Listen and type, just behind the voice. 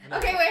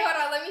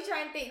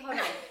me. Hold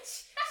on.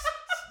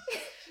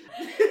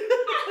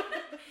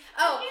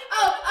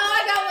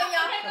 I got one,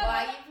 y'all.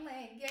 Why you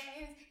playing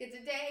games? It's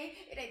today.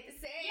 It ain't the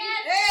same.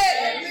 Yes.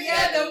 Hey, every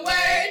other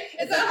word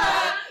is a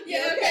huh. You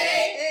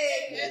okay?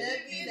 Hey, could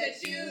it be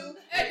that you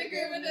at the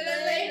crib with the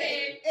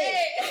lady?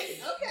 Hey.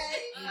 Okay.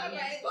 All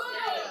right.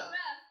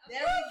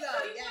 There we go.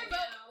 Yeah.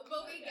 But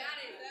we got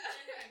it.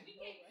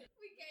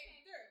 We came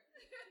through.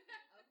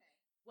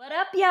 What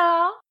up,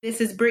 y'all?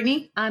 This is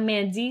Brittany. I'm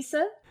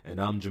Mandisa.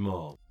 And I'm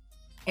Jamal.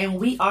 And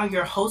we are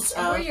your hosts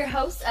And of we're your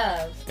hosts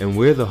of And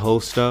we're the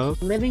host of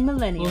Living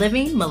Millennial.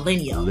 Living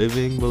Millennial,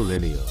 Living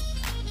Millennial,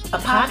 a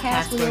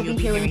podcast where you'll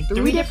be hearing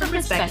three different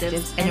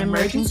perspectives and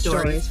emerging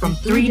stories from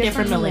three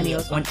different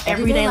millennials on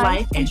everyday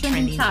life and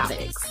trending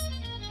topics.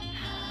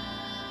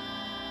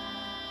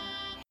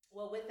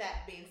 Well, with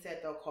that being said,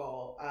 though,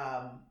 Cole,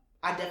 I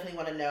definitely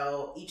want to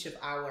know each of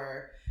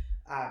our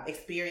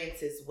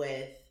experiences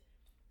with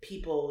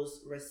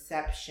people's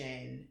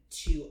reception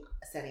to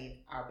setting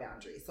our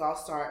boundaries. So I'll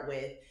start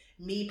with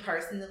me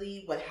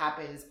personally. What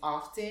happens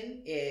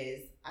often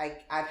is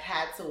I've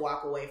had to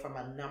walk away from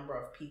a number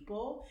of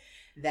people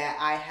that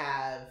I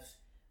have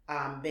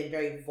been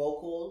very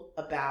vocal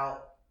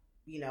about,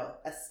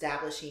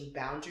 establishing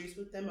boundaries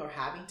with them or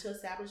having to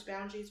establish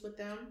boundaries with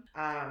them.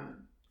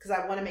 Because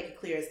I want to make it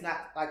clear, it's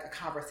not like a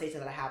conversation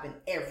that I have in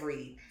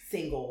every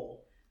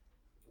single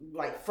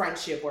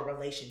friendship or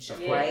relationship,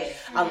 right?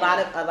 A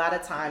lot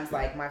of times,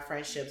 like my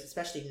friendships,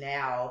 especially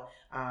now,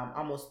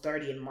 almost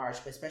 30 in March,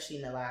 but especially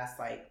in the last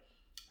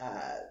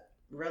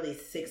really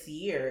 6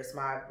 years,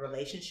 my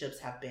relationships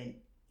have been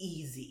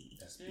easy.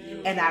 That's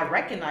beautiful. And I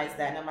recognize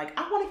that, and I'm like,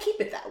 I want to keep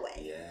it that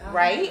way, Yeah.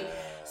 right?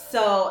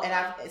 So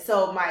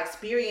my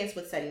experience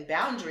with setting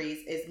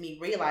boundaries is me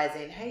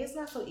realizing, hey, it's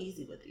not so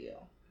easy with you.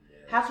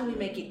 How can we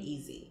make it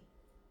easy?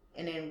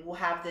 And then we'll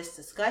have this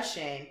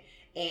discussion.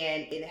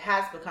 And it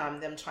has become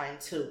them trying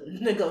to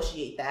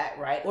negotiate that,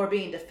 right? Or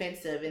being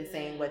defensive and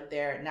saying what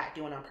they're not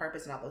doing on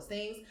purpose and all those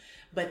things.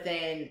 But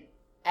then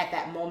at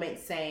that moment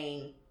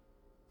saying,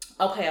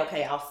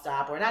 okay, I'll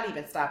stop. Or not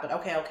even stop, but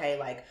okay,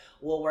 like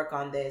we'll work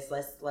on this.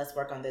 Let's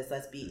work on this.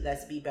 Let's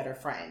be better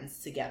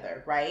friends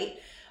together, right?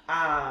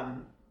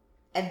 And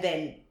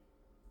then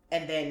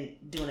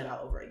doing it all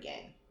over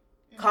again.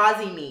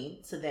 Causing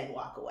me to then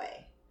walk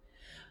away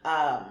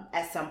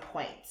at some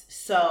point.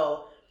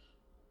 So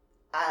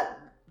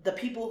the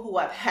people who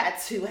I've had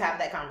to have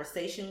that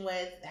conversation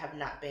with have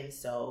not been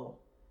so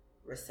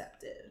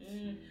receptive,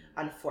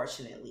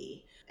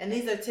 unfortunately. And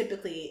these are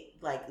typically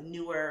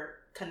newer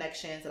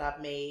connections that I've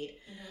made.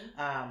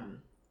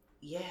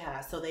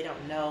 So they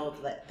don't know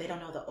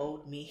the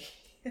old me.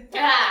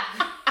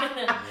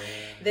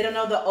 They don't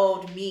know the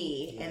old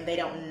me, and they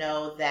don't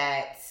know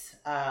that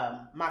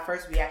my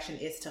first reaction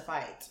is to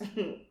fight.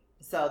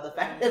 So the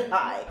fact that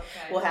I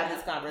will have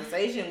this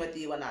conversation with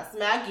you and I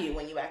smack you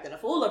when you acting a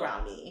fool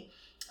around me,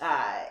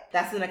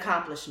 that's an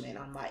accomplishment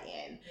on my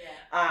end.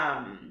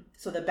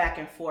 So the back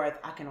and forth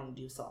I can only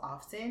do so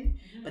often,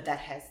 but that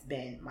has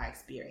been my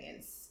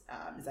experience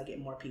as I get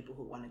more people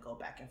who want to go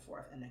back and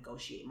forth and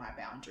negotiate my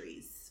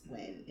boundaries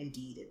when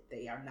indeed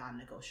they are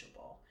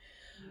non-negotiable.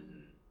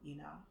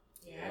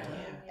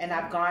 And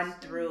I've gone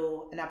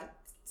through and I've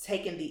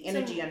taken the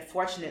energy,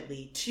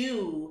 unfortunately,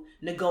 to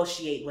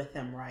negotiate with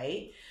them,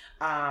 right?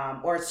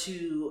 Or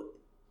to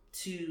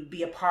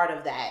be a part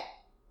of that,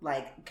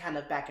 kind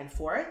of back and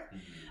forth.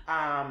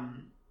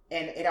 And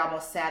it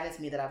almost saddens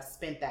me that I've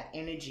spent that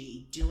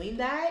energy doing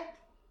that,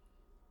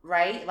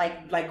 right?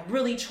 Like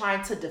really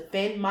trying to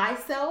defend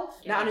myself,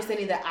 not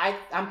understanding that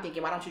I'm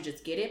thinking, why don't you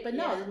just get it? But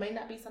no, it may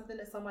not be something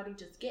that somebody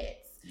just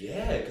gets.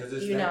 Yeah, because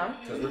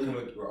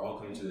we're all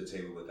coming to the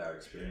table with our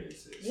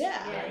experiences.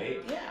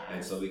 Right? Yeah.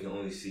 And so we can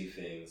only see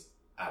things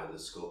out of the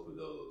scope of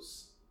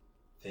those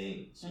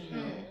things, you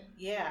know?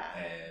 Yeah.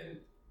 And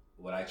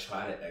what I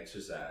try to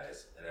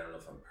exercise, and I don't know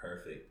if I'm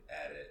perfect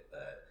at it,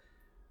 but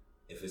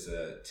if it's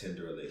a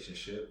tender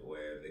relationship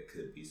where there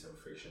could be some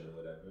friction or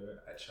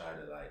whatever, I try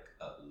to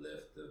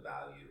uplift the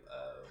value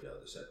of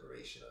the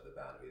separation of the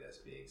boundary that's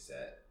being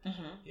set.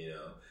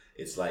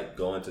 It's like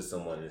going to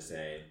someone and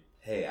saying,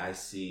 hey, I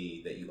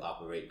see that you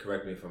operate,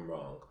 correct me if I'm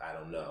wrong, I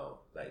don't know,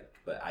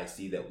 but I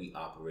see that we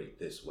operate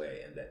this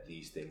way and that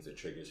these things are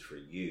triggers for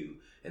you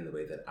in the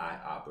way that I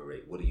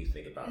operate. What do you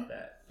think about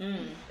that?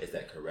 Is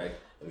that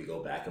correct? And we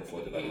go back and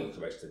forth about the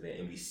correction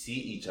and we see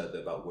each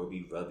other about where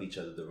we rub each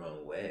other the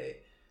wrong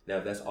way. Now,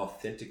 if that's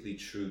authentically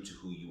true to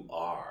who you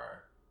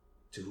are,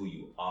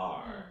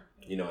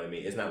 you know what I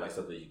mean? It's not like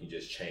something you can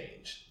just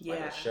change.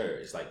 Sure,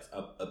 it's like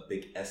a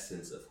big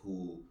essence of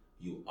who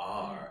you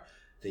are.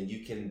 Then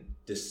you can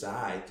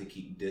decide to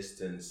keep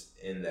distance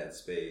in that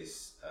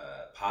space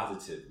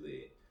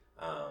positively.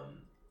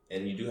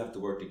 And you do have to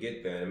work to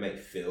get there. And it may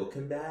feel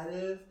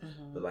combative,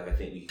 but I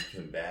think we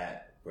can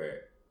combat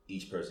where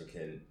each person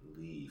can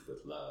leave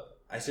with love.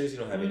 I seriously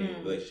don't have any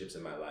relationships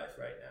in my life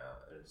right now.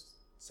 And it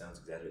sounds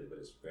exaggerated, but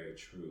it's very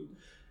true.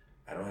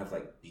 I don't have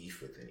like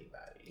beef with anybody.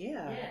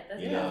 Yeah.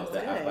 that's You know, that's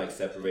that I've good. like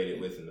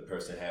separated with, and the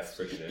person have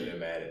friction and they're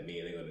mad at me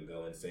and they're gonna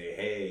go and say,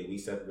 hey, we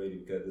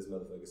separated because this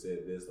motherfucker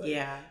said this. Like,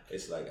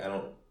 it's like I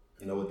don't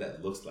know what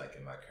that looks like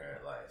in my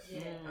current life.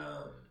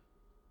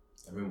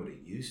 I remember what it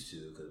used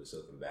to, because it was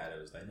so combative.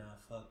 It was like, nah,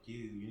 fuck you.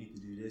 You need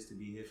to do this to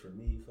be here for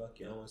me. Fuck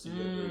you. I don't want to see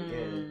you ever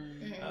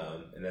again.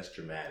 And that's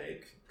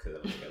dramatic, because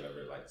I don't think I've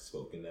ever like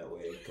spoken that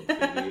way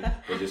completely.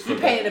 But just for,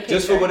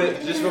 just for what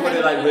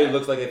it like really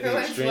looks like at the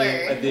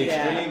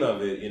extreme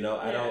of it. You know,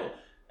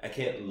 I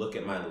can't look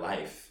at my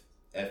life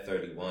at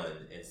 31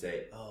 and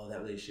say, oh,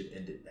 that relationship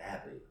ended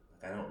badly.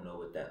 Like, I don't know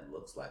what that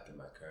looks like in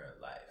my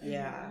current life.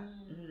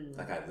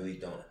 Like, I really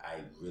don't.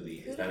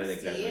 It's not an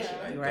exaggeration.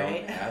 I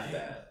don't have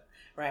that.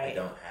 I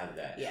don't have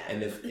that.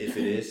 And if it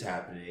is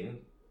happening,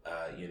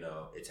 you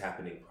know, it's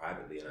happening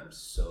privately, and I'm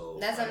so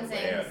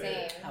unaware of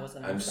it.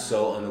 I'm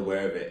so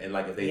unaware of it. And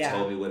like, if they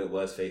told me what it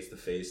was face to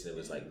face and it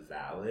was like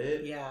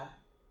valid,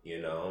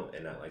 you know,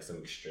 and not like some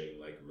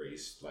extreme like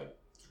race, like,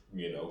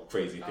 you know,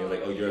 crazy thing,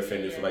 like, oh, you're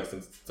offended for like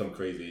some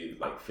crazy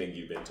like thing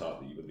you've been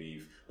taught that you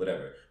believe,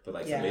 whatever. But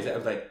like, some days I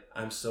was like,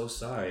 I'm so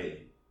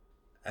sorry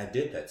I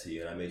did that to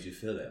you and I made you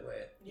feel that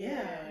way.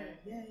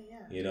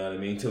 You know what I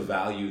mean? To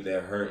value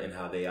their hurt and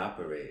how they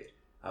operate.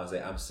 I was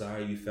like, I'm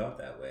sorry you felt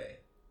that way.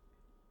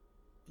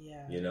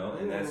 You know,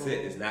 and that's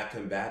it. It's not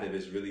combative.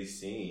 It's really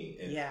seeing.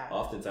 And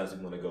oftentimes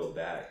we want to go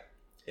back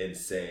and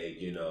say,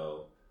 you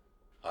know,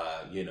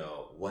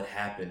 what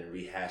happened and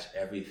rehash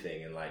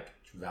everything and like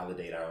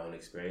validate our own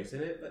experience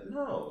in it. But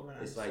no,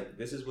 it's like,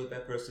 this is what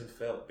that person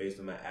felt based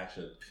on my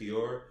actions,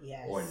 pure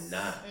or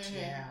not.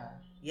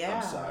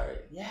 I'm sorry.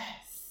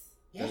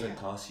 It doesn't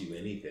cost you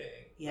anything.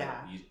 Like,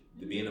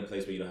 to be in a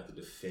place where you don't have to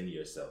defend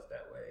yourself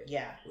that way.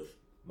 With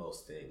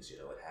most things, you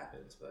know, it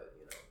happens, but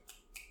you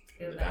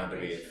know,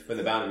 when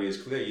the boundary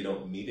is clear, you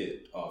don't meet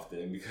it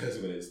often, because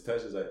when it's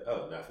touched, it's like,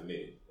 oh, not for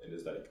me, and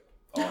it's like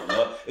all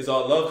love. It's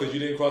all love because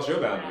you didn't cross your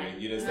boundary.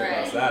 You didn't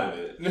step outside of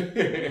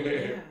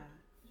it.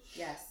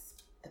 Yes,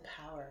 the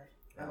power.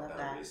 I love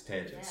boundary that. is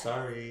tangent.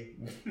 Sorry.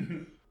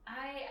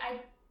 I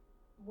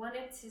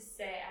wanted to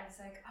say, I was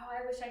like, oh,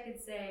 I wish I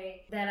could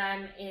say that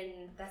I'm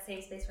in that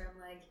same space where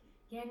I'm like,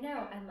 yeah,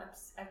 no,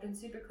 I've been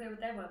super clear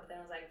with everyone, but then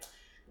I was like,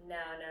 no.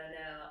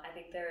 I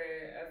think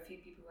there are a few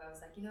people who I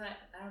was like, you know what,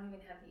 I don't even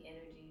have the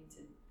energy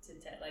to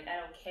like, I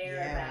don't care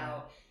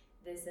about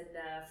this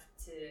enough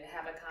to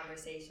have a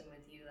conversation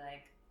with you.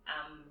 Like,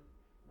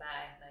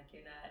 bye. Like,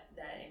 you're not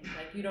that,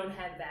 like, you don't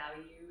have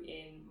value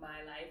in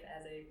my life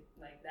as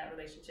like, that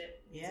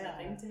relationship means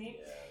nothing to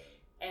me.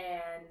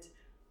 And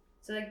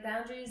so, like,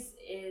 boundaries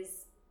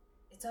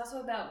it's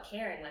also about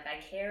caring. Like, I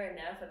care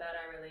enough about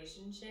our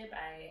relationship.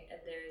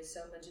 There is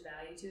so much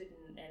value to it,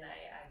 and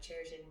I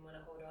cherish it and want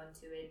to hold on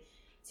to it,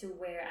 to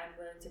where I'm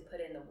willing to put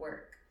in the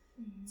work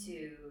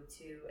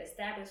to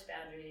establish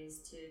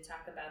boundaries, to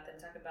talk about them,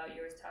 talk about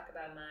yours, talk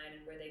about mine,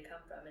 and where they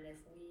come from. And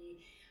if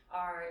we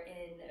are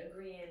in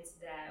agreement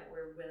that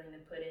we're willing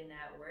to put in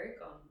that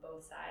work on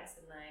both sides,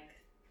 then like,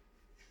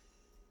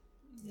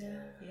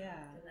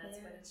 and that's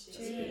what it should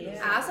be.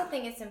 I also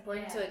think it's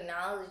important to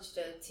acknowledge,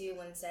 though, too,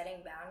 when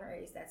setting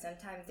boundaries, that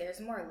sometimes there's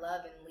more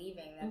love in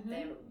leaving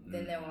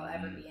than there will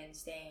ever be in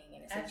staying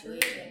in a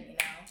situation, you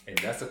know? And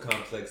that's a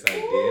complex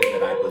idea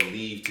that I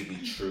believe to be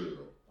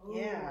true.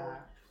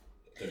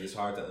 Because it's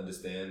hard to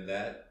understand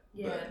that.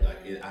 But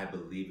like, I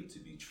believe it to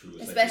be true.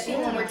 It's especially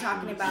like when we're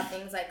talking about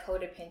things like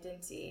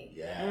codependency.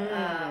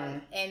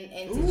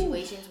 And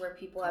situations where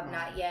people have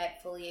not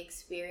yet fully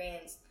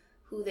experienced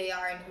who they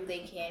are and who they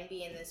can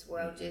be in this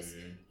world, just,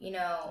 you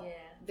know,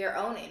 their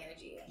own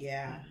energy.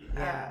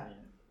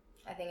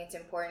 I think it's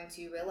important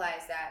to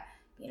realize that,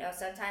 you know,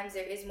 sometimes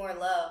there is more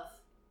love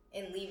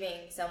in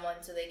leaving someone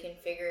so they can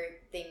figure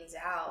things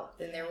out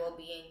than there will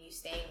be in you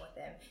staying with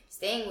them.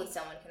 Staying with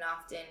someone can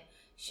often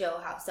show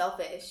how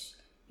selfish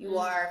you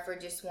are for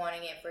just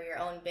wanting it for your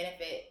own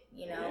benefit,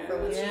 you know,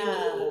 for what you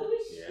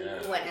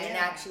need. When in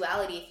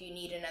actuality, if you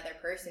need another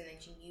person, then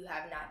you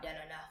have not done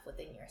enough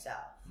within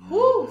yourself.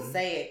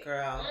 Say it,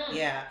 girl.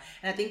 And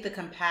I think the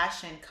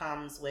compassion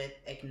comes with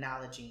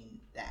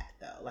acknowledging that,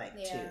 though, like,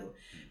 too,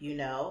 you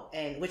know,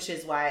 and which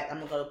is why I'm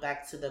gonna go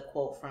back to the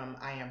quote from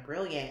I Am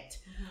Brilliant,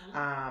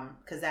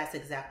 because that's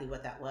exactly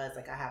what that was.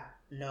 Like, I have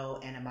no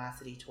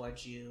animosity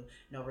towards you,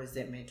 no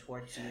resentment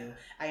towards you.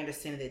 I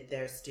understand that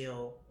there's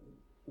still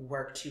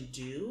work to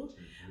do,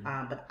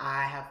 but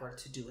I have work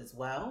to do as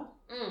well.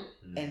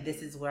 And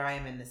this is where I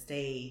am in the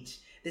stage.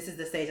 This is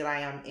the stage that I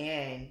am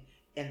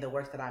in the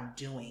work that I'm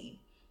doing.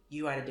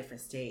 You are at a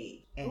different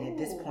stage, and at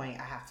this point,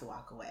 I have to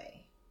walk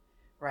away,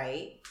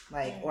 right?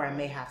 Like, or I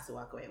may have to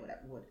walk away,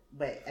 whatever.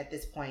 But at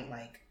this point,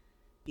 like,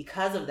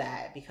 because of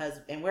that,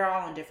 and we're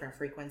all on different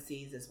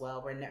frequencies as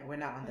well. We're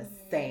not on the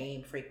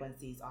same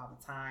frequencies all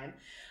the time.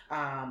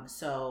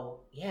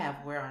 So yeah,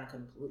 we're on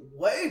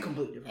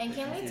completely different. And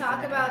can we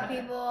talk about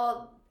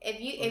people?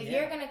 If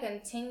you're gonna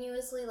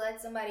continuously let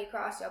somebody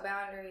cross your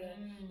boundary,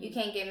 you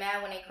can't get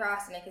mad when they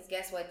crossing it, because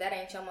guess what? That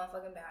ain't your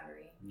motherfucking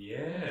boundary.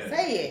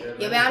 Say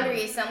it. Your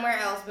boundary is somewhere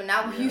else, but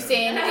not what you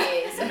saying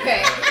it is.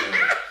 Okay.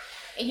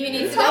 You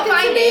need to go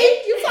find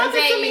it. I'm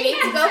saying you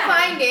need to go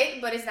find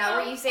it, but it's not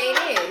where you say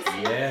it is.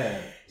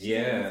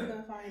 Yeah.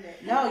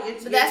 No,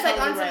 you're But that's totally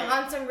like right.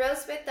 on some real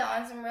spit though.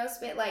 On some real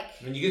spit, like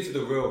when you get to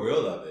the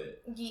real of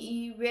it,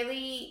 you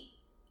really.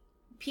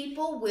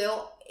 People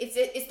will.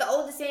 It's the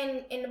oldest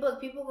saying in the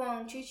book. People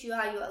gonna treat you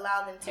how you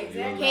allow them to.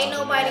 Exactly. Can't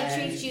nobody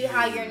treat you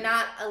how you're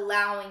not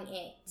allowing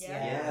it.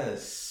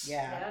 Yes.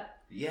 Yeah.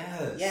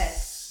 Yes.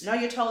 Yes. No,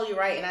 you're totally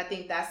right, and I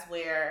think that's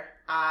where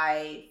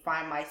I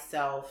find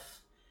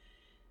myself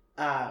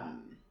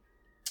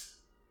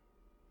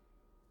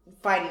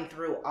fighting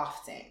through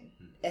often,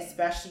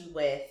 especially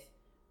with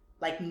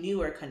like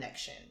newer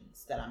connections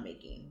that I'm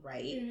making,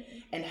 right? Mm-hmm.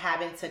 And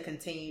having to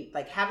continue,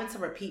 like having to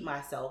repeat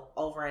myself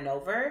over and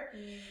over,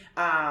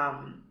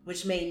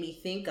 which made me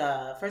think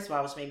of, first of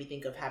all, which made me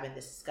think of having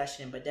this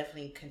discussion, but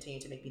definitely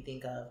continued to make me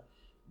think of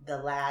the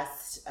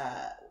last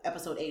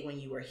episode 8 when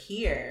you were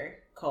here,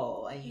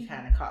 Cole, and you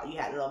kind of you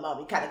had a little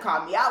moment, you kind of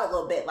called me out a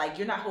little bit, like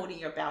you're not holding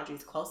your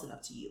boundaries close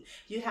enough to you.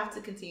 You have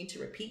to continue to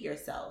repeat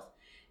yourself,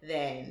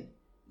 then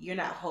you're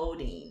not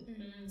holding,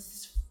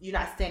 you're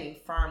not standing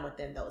firm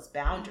within those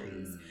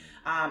boundaries.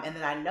 And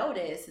then I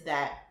noticed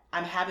that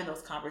I'm having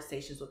those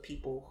conversations with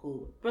people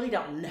who really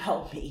don't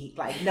know me,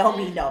 like know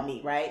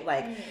me, right?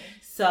 Like,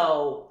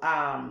 so,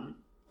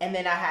 and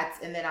then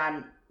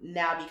I'm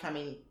now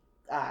becoming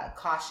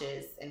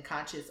cautious and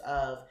conscious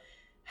of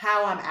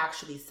how I'm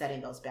actually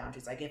setting those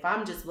boundaries. Like if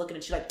I'm just looking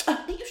at you like,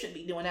 oh, you shouldn't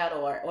be doing that,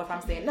 or if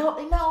I'm saying, no,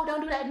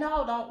 don't do that,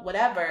 no, don't,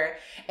 whatever,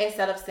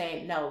 instead of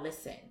saying, no,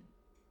 listen,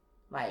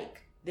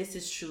 like this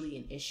is truly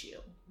an issue.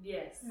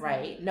 Yes.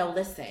 Right? No,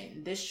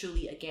 listen, this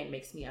truly, again,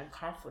 makes me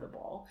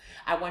uncomfortable.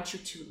 I want you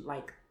to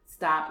like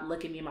stop,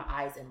 look at me in my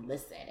eyes and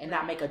listen and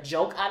not make a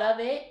joke out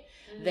of it.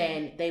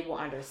 Then they will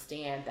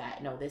understand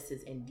that, no, this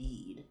is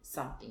indeed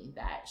something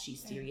that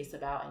she's serious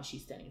about and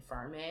she's standing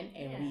firm in,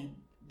 and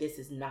this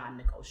is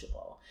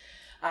non-negotiable.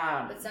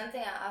 But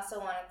something I also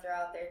want to throw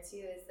out there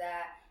too is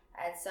that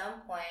at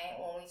some point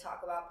when we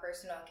talk about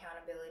personal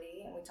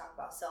accountability and we talk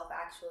about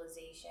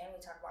self-actualization,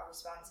 we talk about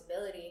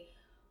responsibility,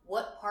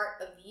 what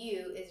part of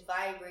you is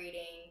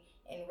vibrating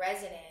in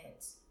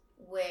resonance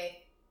with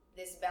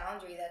this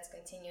boundary that's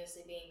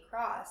continuously being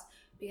crossed?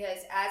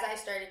 Because as I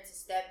started to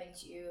step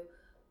into,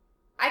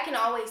 I can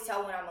always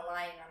tell when I'm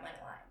aligned and I'm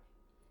unaligned.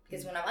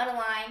 Because when I'm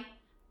unaligned,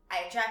 I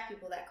attract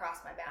people that cross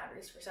my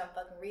boundaries for some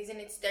fucking reason.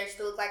 It starts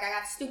to look like I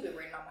got stupid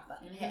written on my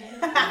fucking head.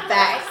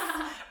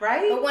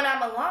 Right? But when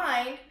I'm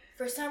aligned,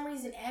 for some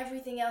reason,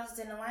 everything else is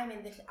in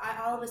alignment. Then I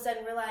all of a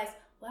sudden realize,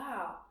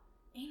 wow,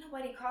 ain't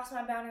nobody crossed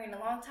my boundary in a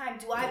long time.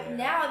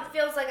 Now it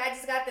feels like I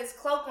just got this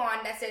cloak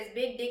on that says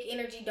big dick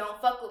energy, don't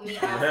fuck with me.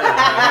 Right?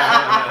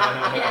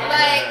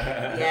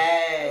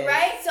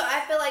 So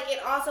I feel like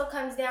it also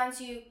comes down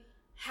to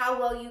how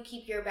well you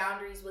keep your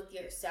boundaries with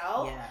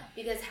yourself. Yeah.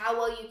 Because how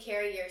well you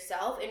carry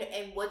yourself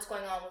and what's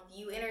going on with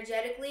you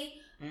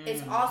energetically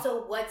is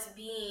also what's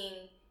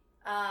being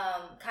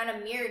kind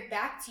of mirrored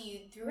back to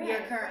you through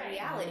your current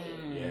reality.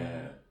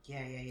 Yeah.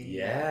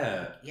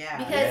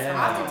 Because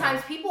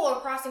oftentimes people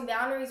are crossing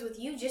boundaries with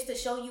you just to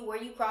show you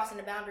where you crossing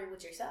the boundary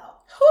with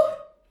yourself.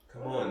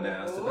 Come on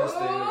now, it's the best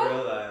thing to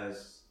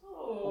realize.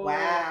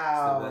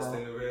 Wow. It's the best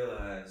thing to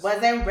realize.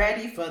 Wasn't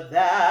ready for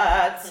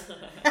that.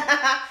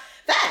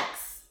 Facts.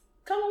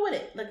 Come on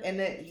with it. Look, and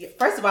then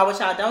first of all, what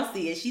y'all don't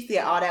see is she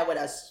said all that with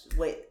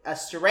a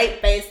straight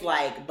face,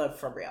 like, but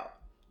for real.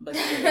 But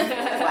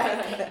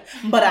like,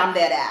 but I'm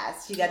dead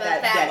ass. She got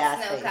that dead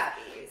ass face.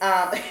 Copies.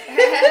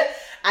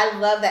 I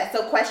love that.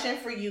 So, question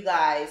for you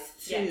guys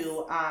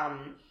to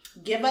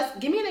give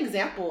me an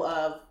example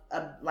of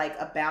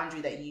a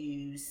boundary that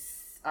you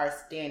are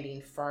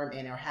standing firm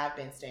in or have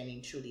been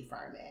standing truly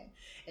firm in,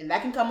 and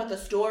that can come with a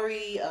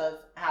story of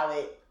how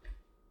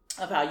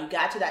you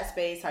got to that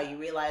space, how you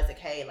realized like,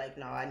 hey, like,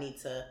 no, I need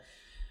to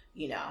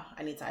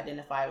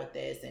identify with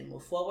this and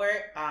move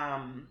forward.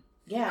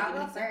 I'll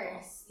go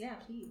first. Yeah,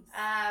 please.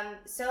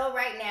 So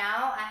right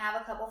now, I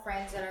have a couple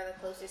friends that are the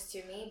closest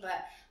to me,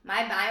 but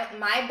my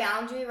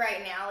boundary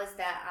right now is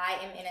that I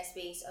am in a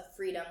space of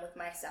freedom with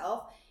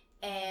myself,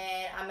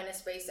 and I'm in a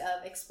space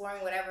of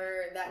exploring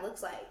whatever that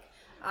looks like.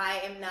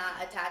 I am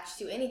not attached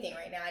to anything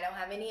right now. I don't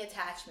have any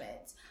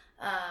attachments.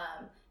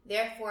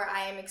 Therefore,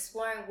 I am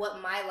exploring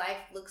what my life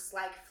looks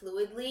like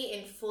fluidly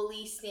and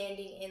fully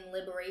standing in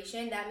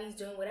liberation. That means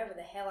doing whatever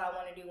the hell I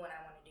want to do when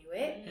I want to do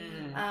it.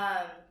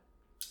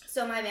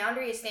 So my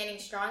boundary is standing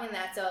strong in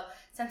that. So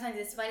sometimes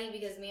it's funny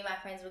because me and my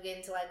friends will get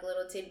into like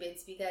little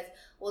tidbits because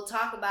we'll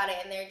talk about it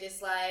and they're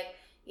just like,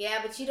 yeah,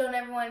 but you don't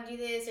ever want to do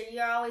this, or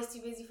you're always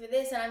too busy for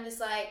this. And I'm just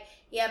like,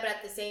 yeah, but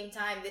at the same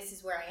time, this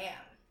is where I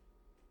am.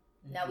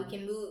 Now we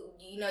can move,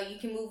 you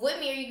can move with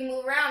me or you can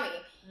move around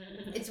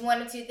me. It's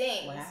one of two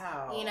things.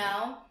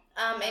 Wow.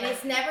 And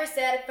it's never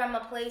said from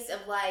a place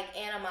of like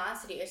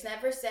animosity. It's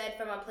never said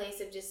from a place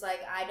of just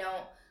like, I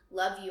don't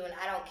love you and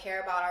I don't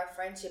care about our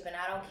friendship and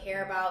I don't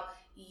care about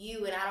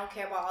you and I don't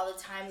care about all the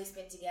time we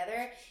spend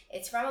together.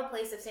 It's from a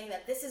place of saying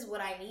that this is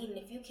what I need, and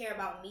if you care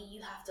about me,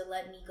 you have to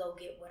let me go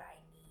get what I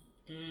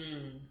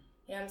need.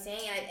 You know what I'm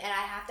saying? And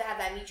I have to have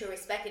that mutual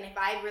respect. And if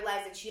I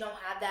realize that you don't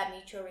have that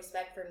mutual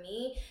respect for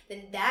me,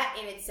 then that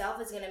in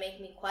itself is going to make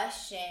me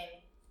question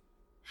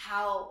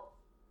how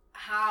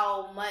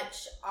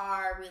much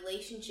our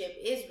relationship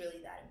is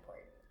really that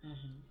important.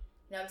 Mm-hmm.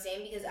 You know what I'm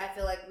saying? Because I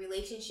feel like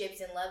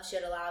relationships and love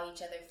should allow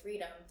each other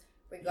freedom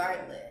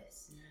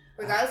regardless. Yeah.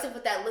 Regardless of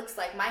what that looks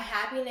like. My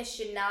happiness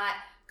should not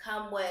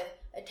come with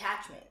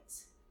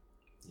attachments.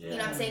 Yeah. You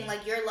know what I'm saying?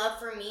 Like, your love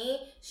for me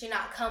should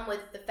not come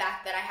with the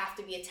fact that I have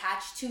to be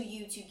attached to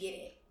you to get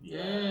it.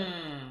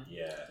 Yeah.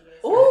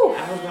 Ooh.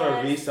 I was going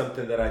to read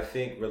something that I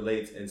think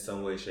relates in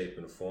some way, shape,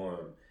 and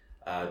form.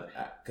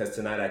 Because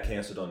tonight I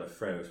canceled on a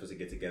friend. We're supposed to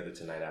get together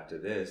tonight after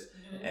this.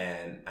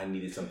 And I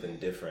needed something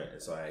different.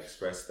 And so I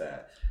expressed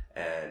that.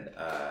 And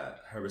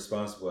her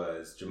response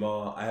was,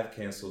 Jamal, I have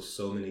canceled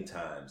so many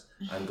times.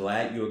 I'm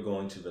glad you are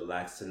going to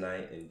relax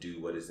tonight and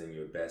do what is in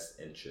your best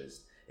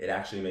interest. It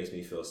actually makes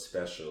me feel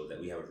special that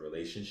we have a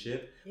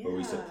relationship where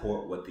we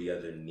support what the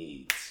other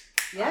needs.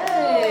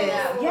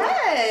 Yes.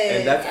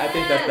 And I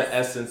think that's the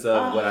essence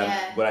of what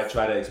I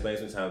try to explain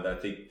sometimes, that I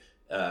think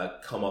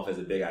come off as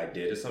a big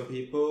idea to some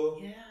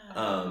people.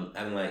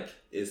 And like,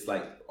 it's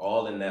like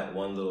all in that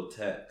one little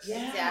text.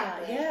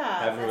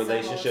 Have a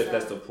relationship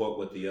that support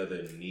what the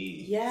other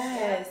needs.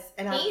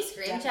 And can you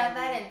screenshot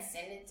that and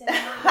send it to me?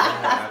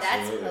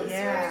 That's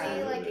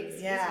post-worthy. Like,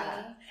 excuse me.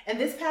 And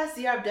this past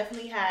year, I've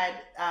definitely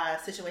had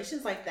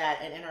situations like that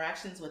and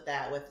interactions with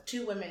that with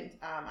two women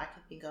I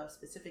can think of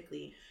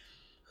specifically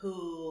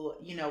who,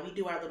 you know, we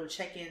do our little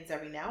check-ins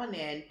every now and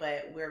then,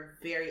 but we're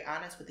very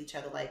honest with each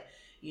other. Like,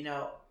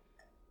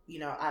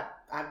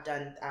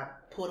 I've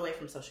pulled away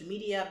from social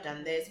media. I've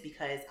done this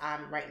because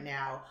I'm right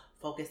now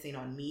focusing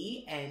on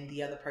me, and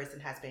the other person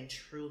has been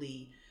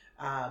truly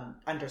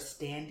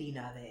understanding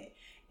of it.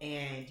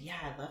 And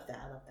I love that.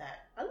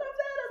 I love that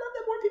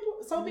more people,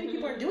 so many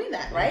people are doing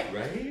that, right?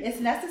 It's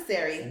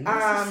necessary. I'm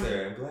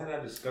glad I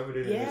discovered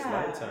it in this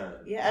lifetime.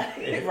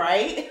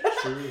 Right?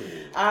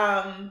 True.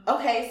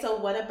 Okay, so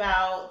what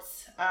about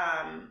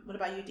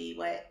you, D?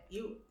 What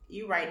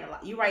you writing a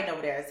lot? You writing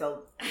over there,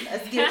 so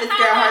let's give this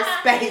girl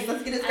her space.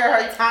 Let's give this girl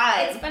her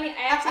time. It's funny,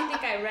 I actually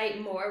think I write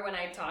more when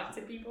I talk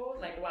to people,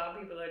 like while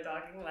people are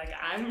talking, like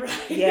I'm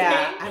writing.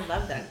 Yeah, I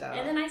love that though.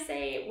 And then I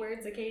say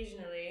words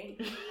occasionally.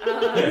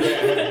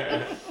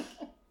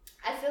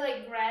 I feel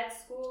like grad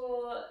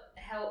school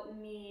helped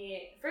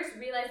me first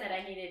realize that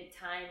I needed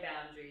time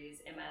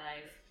boundaries in my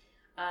life,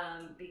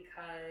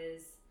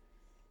 because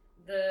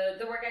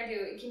the work I do,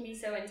 it can be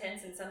so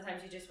intense, and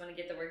sometimes you just want to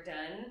get the work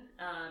done,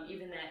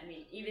 even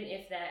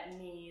if that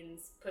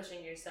means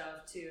pushing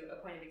yourself to a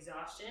point of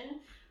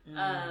exhaustion.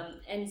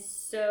 And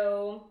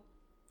so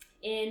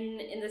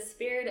in the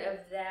spirit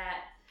of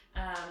that,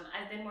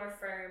 I've been more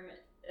firm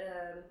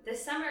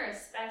this summer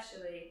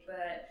especially,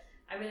 but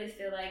I really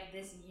feel like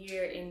this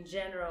year in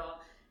general,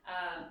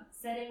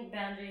 setting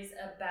boundaries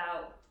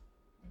about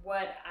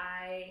what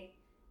I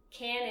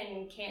can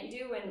and can't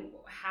do, and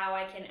how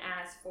I can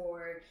ask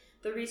for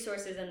the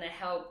resources and the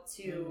help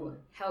to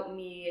help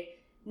me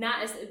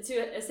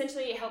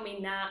essentially help me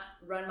not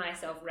run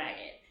myself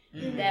ragged.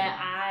 That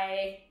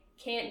I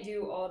can't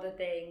do all the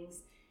things.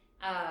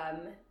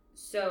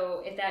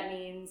 So if that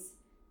means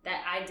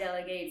that I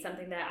delegate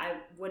something that I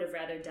would have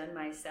rather done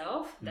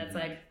myself, that's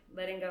like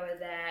letting go of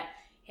that,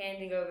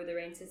 handing over the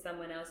reins to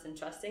someone else and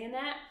trusting in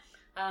that.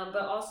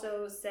 But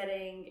also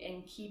setting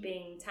and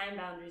keeping time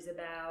boundaries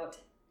about,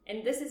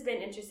 and this has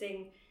been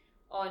interesting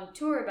on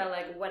tour, about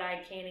like what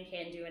I can and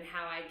can't do and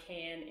how I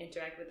can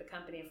interact with the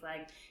company. If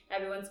like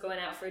everyone's going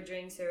out for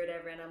drinks or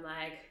whatever, and I'm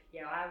like,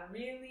 I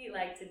really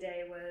like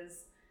today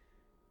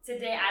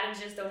I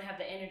just don't have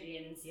the energy,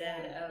 and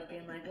instead of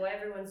being like, well,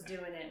 everyone's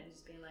doing it, and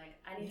just being like,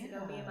 I need to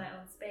go be in my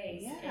own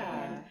space,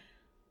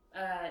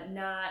 and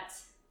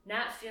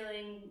not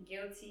feeling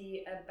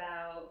guilty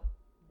about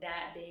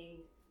that being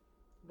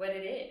what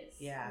it is.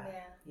 Yeah.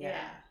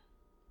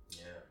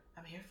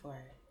 I'm here for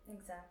it.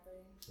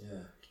 Exactly.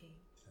 Yeah. Okay.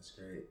 That's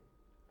great.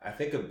 I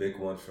think a big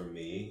one for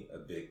me, a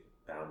big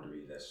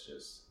boundary that's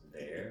just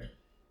there,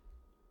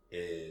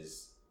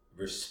 is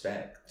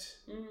respect.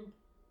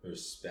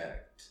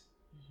 Respect.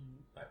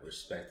 Like,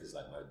 respect is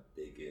like my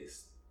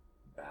biggest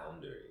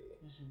boundary.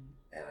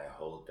 And I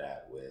hold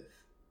that with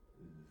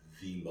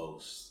the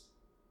most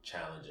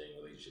challenging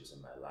relationships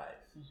in my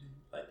life.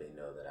 Like, they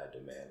know that I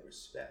demand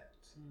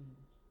respect.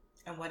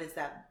 And what does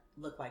that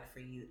look like for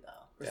you,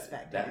 though?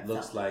 Respect. That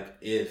looks like,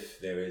 if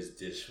there is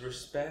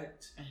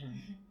disrespect,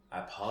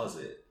 I pause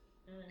it.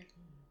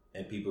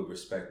 And people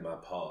respect my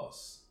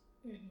pause.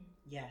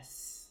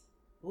 Yes.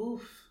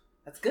 Oof.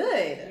 That's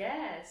good.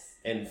 Yes.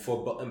 And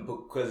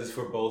because it's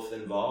for both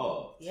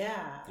involved.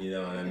 Yeah. You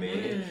know what I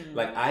mean?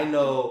 Like, I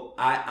know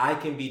I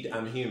can be,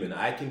 I'm human.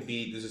 I can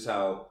be, this is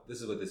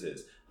what this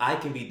is. I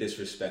can be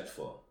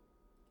disrespectful.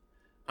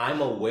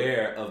 I'm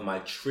aware of my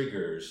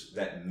triggers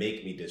that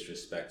make me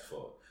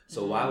disrespectful.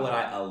 So why would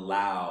I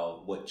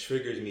allow what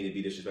triggers me to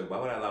be disrespectful?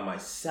 Why would I allow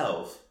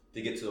myself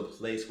to get to a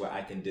place where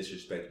I can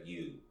disrespect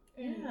you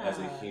as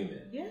a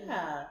human?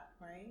 Yeah.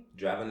 Right. Right.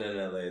 Driving in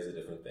LA is a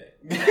different thing.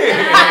 You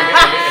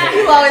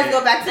always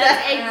go back to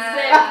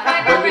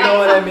that. But you know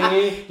what I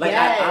mean? Like,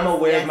 yes, I'm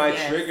aware of my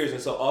triggers,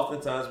 and so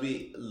oftentimes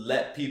we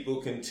let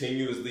people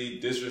continuously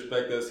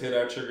disrespect us, hit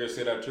our triggers,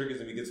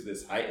 and we get to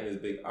this height and this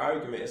big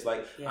argument. It's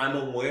like, I'm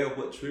aware of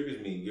what triggers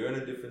me. You're in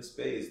a different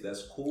space.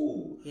 That's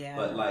cool. Yeah.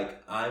 But,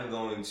 like, I'm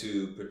going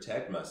to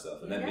protect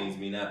myself, and that means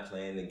me not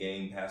playing the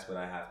game past what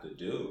I have to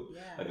do.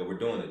 Yeah. Like, if we're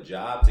doing a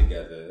job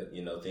together,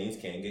 you know, things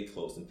can get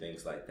close and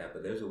things like that,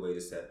 but there's a way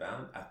to set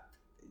boundaries.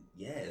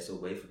 It's a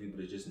way for people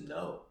to just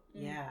know.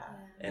 Yeah.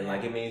 And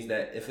like, it means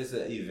that if it's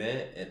an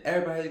event and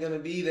everybody's gonna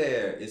be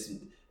there,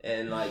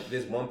 and like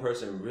this one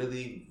person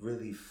really,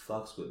 really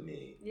fucks with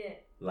me. Yeah.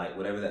 Like,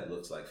 whatever that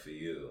looks like for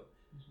you.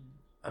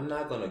 I'm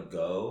not gonna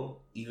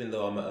go, even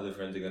though all my other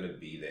friends are gonna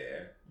be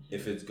there,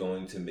 if it's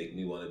going to make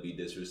me want to be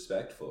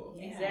disrespectful.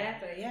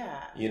 Exactly.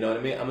 Yeah. You know what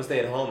I mean? I'm gonna stay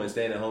at home, and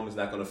staying at home is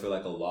not gonna feel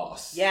like a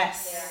loss.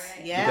 Yes.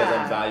 Yeah. Because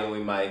I'm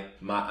valuing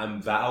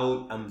I'm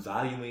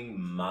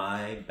valuing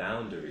my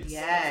boundaries.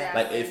 Yes.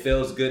 Like, it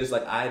feels good. It's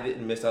like I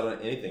didn't miss out on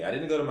anything. I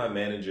didn't go to my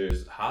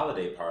manager's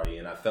holiday party,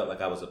 and I felt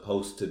like I was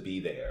supposed to be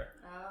there.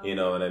 Oh. You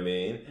know what I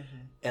mean? Mm-hmm.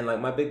 And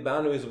like, my big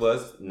boundaries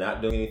was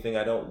not doing anything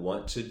I don't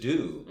want to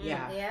do.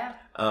 Yeah. Yeah.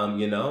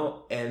 You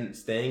know, and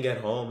staying at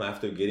home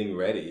after getting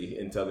ready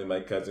and telling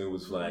my cousin who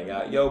was flying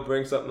out, yo,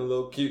 bring something a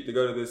little cute to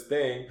go to this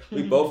thing.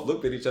 We both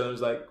looked at each other and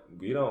was like,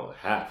 we don't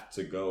have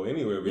to go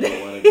anywhere we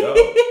don't want to go.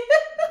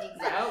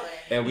 Exactly.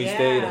 And we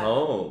stayed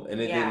home,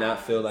 and it did not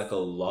feel like a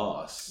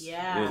loss.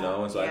 Yeah. You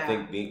know, and so I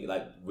think being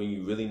like, when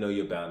you really know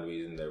your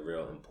boundaries, and they're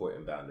real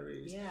important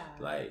boundaries,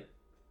 like,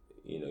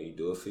 you know, you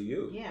do it for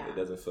you. Yeah. It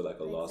doesn't feel like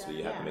a loss where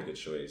you have to make a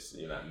choice.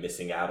 You're not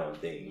missing out on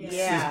things.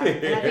 Yeah.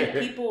 And I think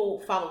people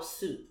follow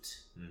suit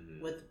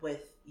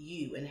with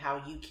you and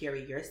how you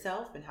carry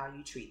yourself and how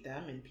you treat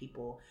them, and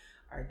people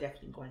are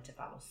definitely going to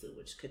follow suit,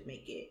 which can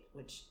make it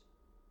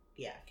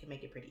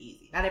pretty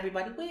easy. Not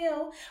everybody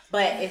will,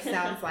 but it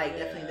sounds like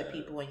definitely the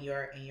people in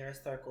your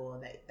circle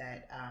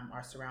that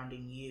are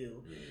surrounding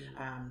you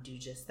do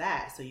just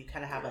that. So you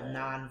kind of have a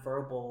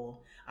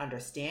non-verbal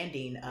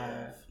understanding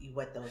of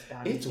what those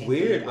boundaries. It's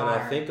weird when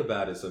I think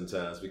about it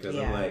sometimes, because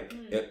I'm like,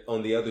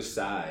 on the other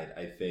side,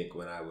 I think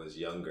when I was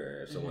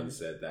younger, if someone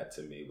said that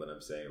to me, what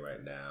I'm saying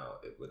right now,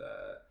 it would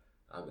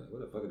I'm like,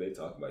 what the fuck are they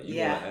talking about?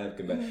 You want to have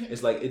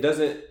It's like,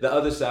 the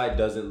other side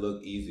doesn't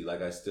look easy.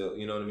 Like, I still,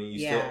 you know what I mean? You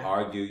still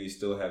argue, you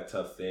still have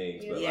tough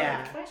things, but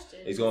like,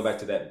 it's going back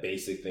to that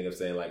basic thing of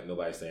saying, like,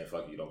 nobody's saying,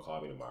 fuck you, don't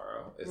call me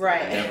tomorrow. It's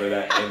like never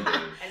that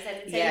ending.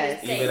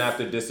 Even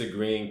after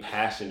disagreeing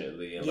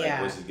passionately and like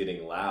voices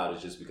getting loud,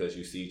 it's just because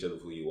you see each other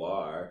for who you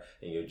are,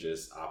 and you're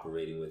just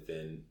operating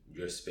within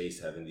your space,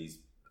 having these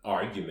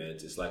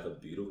arguments. It's like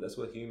that's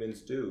what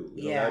humans do.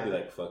 You don't gotta be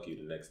like, fuck you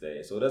the next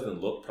day. So it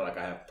doesn't look like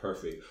I have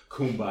perfect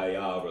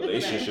kumbaya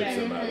relationships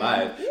in my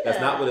life.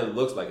 That's not what it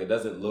looks like. It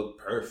doesn't look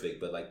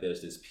perfect, but like,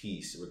 there's this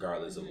peace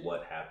regardless of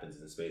what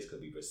happens in space, because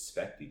we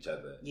respect each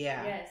other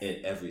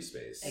in every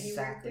space.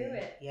 Exactly. You work through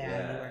it. You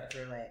work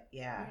through it.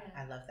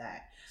 I love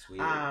that. Sweet.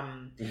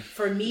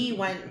 For me,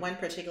 one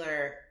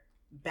particular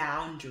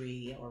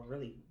boundary, or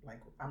really,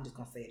 like, I'm just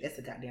gonna say it's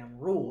a goddamn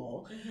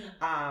rule,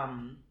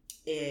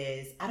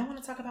 is I don't want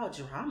to talk about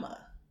drama.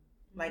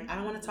 Like, I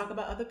don't want to talk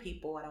about other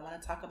people. I don't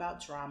want to talk about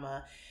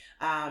drama.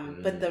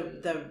 But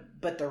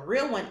the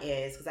real one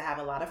is, because I have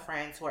a lot of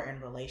friends who are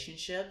in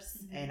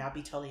relationships, and I'll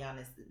be totally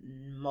honest,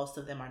 most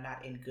of them are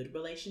not in good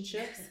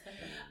relationships.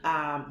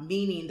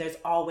 Meaning there's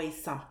always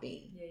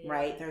something,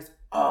 right? There's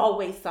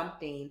always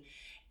something,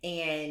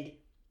 and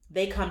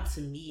they come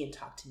to me and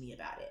talk to me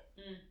about it.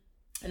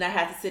 And I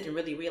had to sit and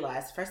really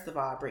realize, first of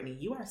all, Brittany,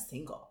 you are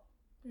single.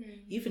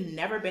 You've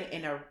never been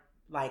in a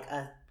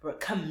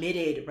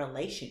committed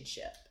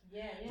relationship.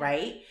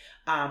 Right?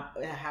 I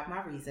have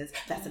my reasons.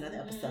 That's another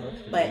episode.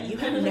 But you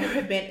have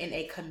never been in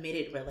a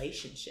committed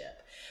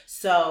relationship.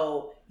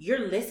 So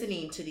you're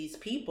listening to these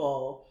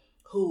people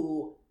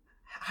who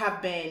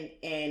have been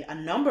in a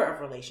number of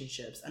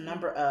relationships, a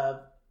number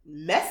of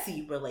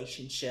messy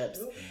relationships,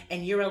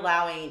 and you're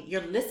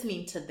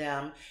listening to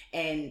them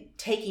and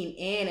taking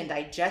in and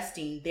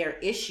digesting their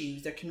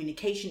issues, their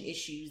communication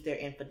issues, their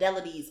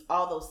infidelities,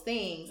 all those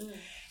things.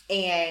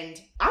 And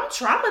I'm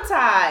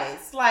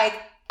traumatized.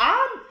 Like,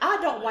 I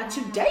don't want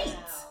to date,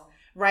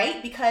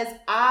 right? Because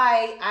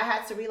I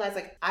had to realize,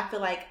 like, I feel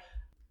like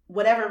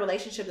whatever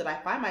relationship that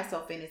I find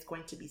myself in is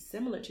going to be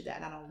similar to that,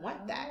 and I don't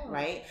want that,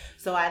 right?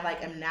 So I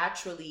am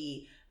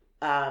naturally,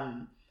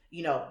 either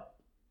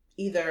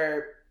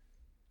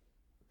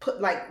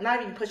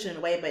not even pushing it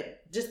away,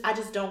 but I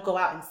just don't go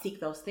out and seek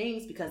those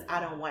things, because I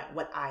don't want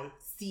what I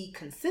see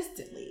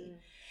consistently.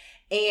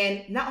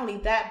 And not only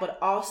that, but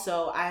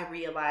also I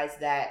realized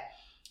that,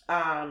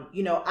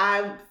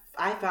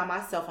 I found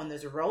myself on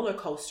this roller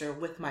coaster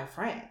with my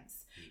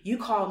friends. You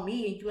call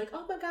me and you're like,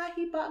 oh my God,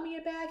 he bought me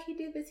a bag. He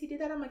did this, he did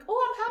that. I'm like,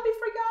 oh, I'm happy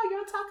for y'all.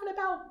 Y'all talking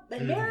about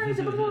marriage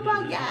and blah, blah,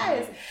 blah, blah.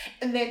 Yes.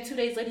 And then 2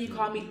 days later, you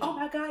call me, oh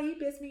my God, he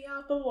pissed me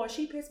off, or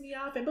she pissed me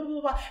off, and blah, blah,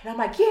 blah. And I'm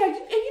like, yeah, and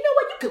you know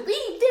what? You could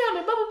leave them,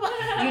 and blah, blah,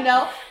 blah. You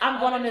know, I'm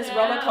going on this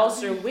roller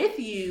coaster with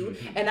you,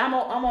 and I'm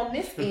on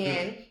this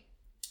end,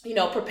 you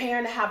know,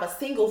 preparing to have a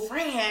single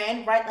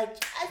friend, right? Like,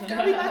 yes,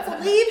 girl, we about to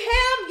leave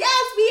him.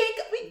 Yes, we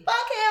fuck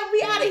him.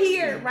 We out of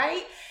here,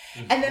 right?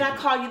 And then I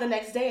call you the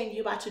next day and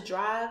you're about to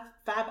drive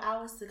 5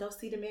 hours to go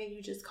see the man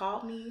you just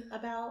called me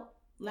about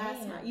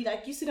last night.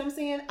 You see what I'm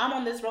saying? I'm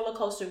on this roller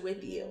coaster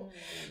with you.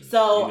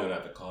 So you don't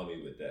have to call me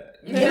with that.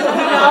 You know,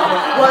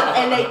 well,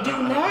 and they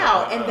do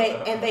now, and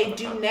they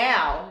do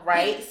now,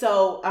 right?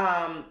 So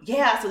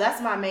so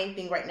that's my main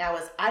thing right now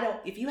is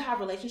if you have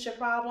relationship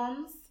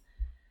problems,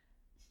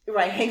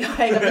 right, hang up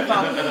the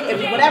phone.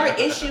 If whatever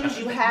issues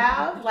you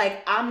have,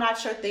 like, I'm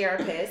not your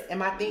therapist, and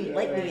my thing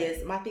lately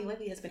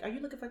has been, are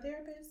you looking for a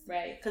therapist?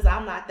 Right. Because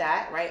I'm not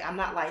that, right? I'm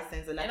not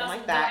licensed or nothing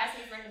like that. Don't ask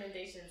me for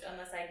recommendations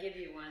unless I give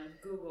you one.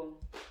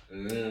 Google.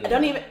 And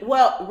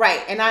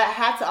I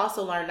had to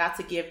also learn not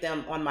to give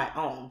them on my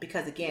own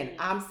because, again,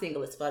 I'm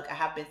single as fuck. I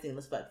have been single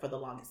as fuck for the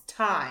longest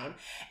time,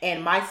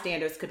 and my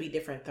standards could be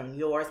different than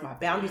yours. My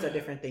boundaries are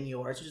different than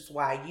yours, which is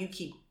why you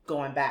keep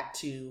going back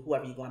to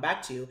whoever you're going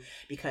back to,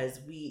 because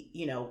we're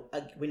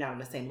not on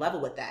the same level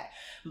with that.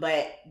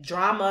 But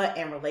drama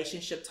and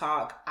relationship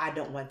talk, I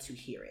don't want to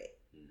hear it.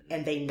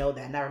 And they know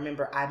that. And I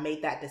remember I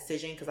made that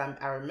decision because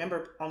I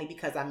remember only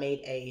because I made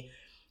a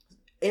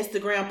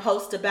Instagram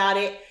post about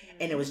it,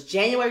 and it was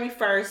January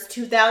 1st,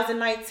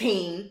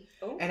 2019.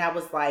 Oh. And I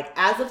was like,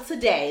 as of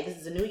today, this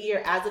is a new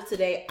year, as of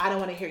today, I don't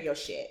want to hear your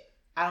shit.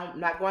 I'm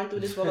not going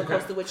through this roller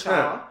coaster with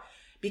y'all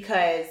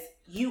because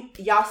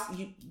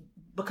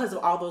because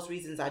of all those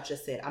reasons I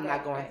just said, I'm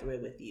not going through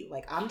it with you.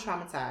 Like, I'm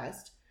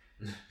traumatized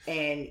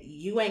and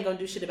you ain't gonna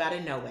do shit about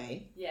it no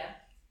way. Yeah.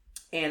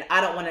 And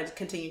I don't want to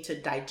continue to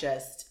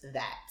digest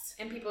that.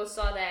 And people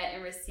saw that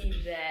and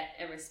received that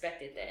and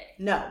respected that.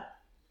 No.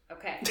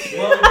 Okay.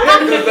 Well, yeah,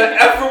 because the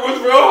effort was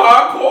real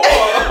hardcore.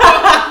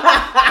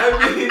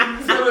 I mean,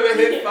 some of the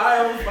hit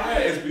fire on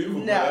fire. It's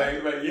beautiful. No.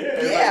 It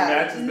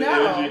matches the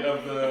energy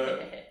of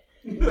the.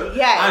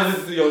 Yes. I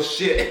listen to your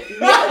shit.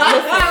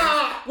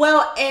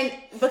 Well, and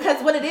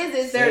because what it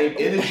is same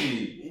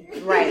energy.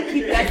 Right.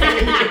 Keep that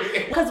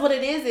energy. Because what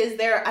it is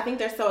I think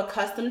they're so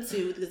accustomed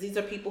to, because these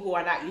are people who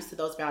are not used to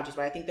those boundaries,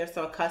 right? I think they're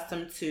so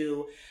accustomed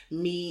to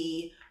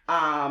me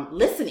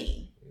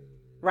listening,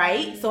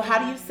 right? So how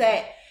do you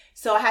set?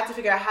 So I had to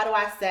figure out, how do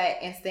I set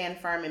and stand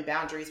firm in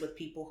boundaries with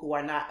people who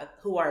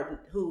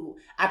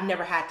I've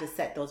never had to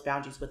set those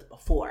boundaries with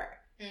before.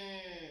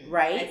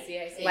 Right? I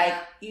see. Like,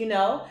 you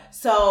know,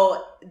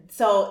 so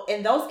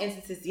in those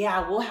instances,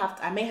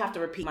 I may have to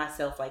repeat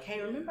myself, like,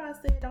 hey, remember I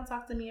said don't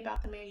talk to me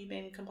about the man you've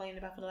been complaining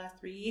about for the last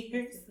 3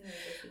 years?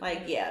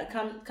 Like,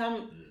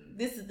 come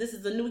this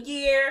is a new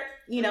year,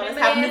 you know, let's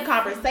have new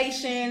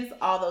conversations,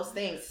 all those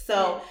things.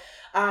 So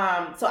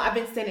I've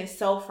been standing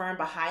so firm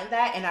behind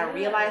that, and I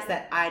realized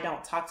that I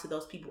don't talk to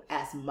those people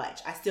as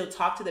much. I still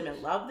talk to them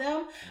and love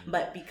them,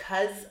 but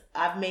because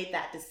I've made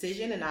that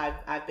decision and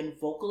I've been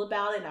vocal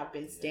about it and I've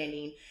been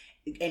standing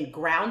and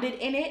grounded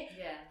in it,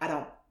 I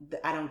don't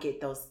get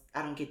those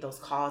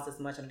calls as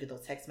much. I don't get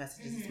those text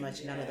messages as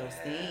much. None of those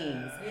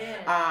things,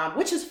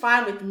 which is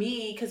fine with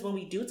me, because when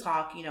we do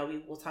talk, you know, we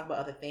will talk about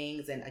other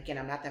things. And again,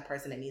 I'm not that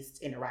person that needs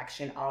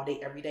interaction all day,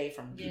 every day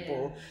from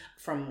people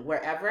from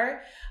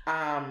wherever.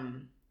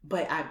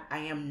 But I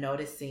am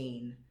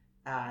noticing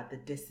the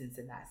distance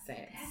in that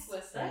sense. That's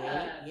what's right?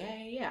 up.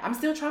 Yeah. I'm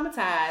still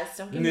traumatized.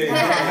 Don't get me wrong.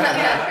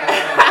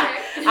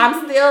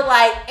 I'm still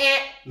like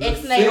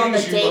X-nay on the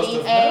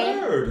dating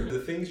app.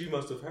 The things you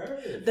must have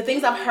heard. The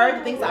things I've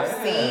heard, the things I've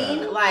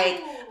seen. Like,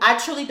 I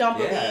truly don't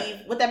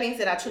believe, with that being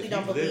said, I truly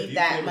don't believe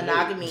that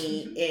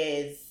monogamy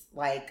is,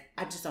 like,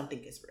 I just don't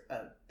think it's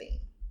a thing.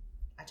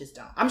 I just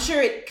don't. I'm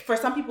sure for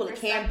some people it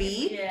can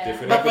be, but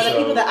for the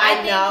people that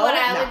I know, what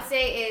I would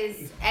say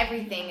is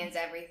everything is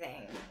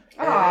everything.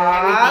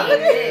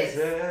 Everything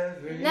exists.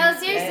 No,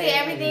 seriously,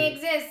 everything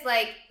exists.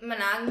 Like,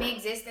 monogamy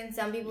exists in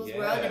some people's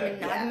world, and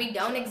monogamy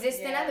don't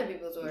exist in other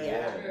people's world.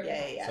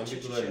 Yeah. Some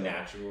people are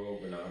natural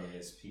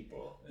monogamous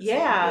people. Some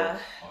people are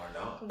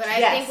not. But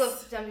I think what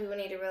some people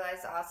need to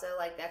realize also,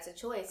 like, that's a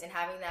choice, and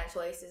having that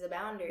choice is a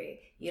boundary.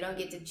 You don't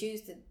get to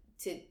choose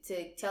to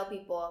tell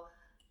people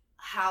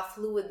how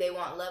fluid they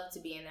want love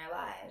to be in their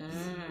lives.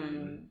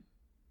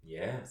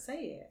 Yeah.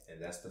 Say it. And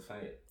that's the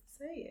fight.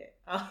 Say it.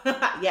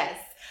 Yes.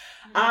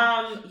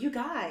 You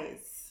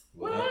guys.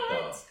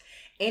 What?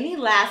 Any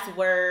last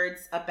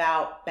words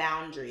about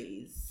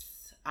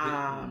boundaries?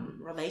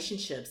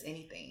 Relationships,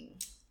 anything?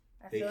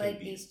 I feel like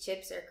these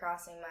chips are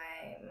crossing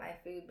my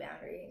food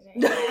boundaries.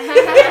 Yeah,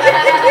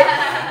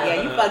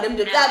 you fucked them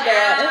chips up,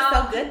 girl. They're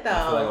so good, though.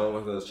 I feel like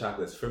one of those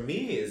chocolates. For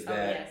me, is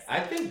that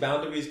I think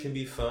boundaries can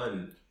be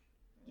fun.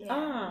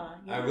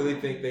 I really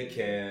think they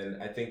can.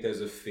 I think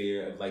there's a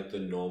fear of, like, the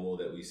normal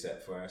that we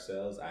set for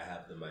ourselves. I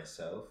have them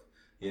myself,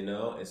 you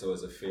know? And so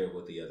it's a fear of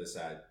what the other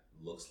side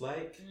looks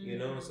like, you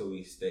know? So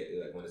we stay,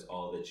 like, when it's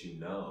all that you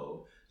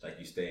know, like,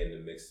 you stay in the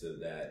midst of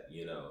that,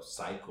 you know,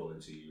 cycle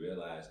until you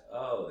realize,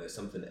 oh, there's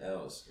something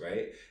else,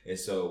 right? And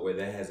so where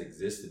that has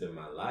existed in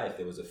my life,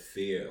 there was a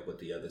fear of what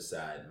the other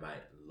side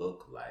might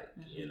look like,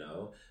 you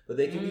know? But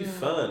they can be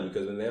fun,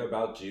 because when they're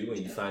about you and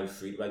you find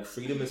freedom, like,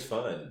 freedom is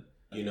fun,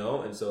 you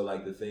know? And so,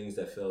 like, the things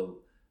that feel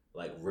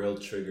like real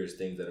triggers,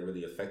 things that are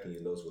really affecting you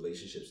in those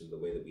relationships and the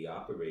way that we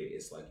operate,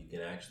 it's like you can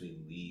actually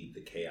leave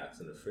the chaos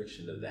and the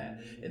friction of that.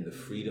 And the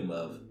freedom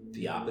of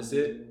the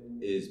opposite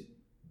is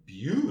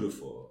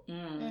beautiful.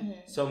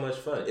 So much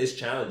fun. It's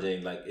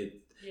challenging. Like,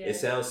 it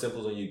sounds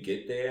simple when you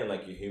get there, and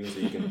like, you're human, so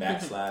you can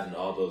backslide and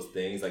all those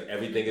things. Like,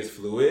 everything is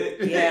fluid.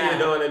 You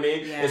know what I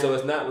mean? And so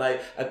it's not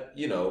like,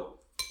 you know,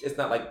 it's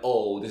not like,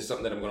 oh, this is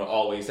something that I'm going to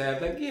always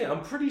have. Like, yeah,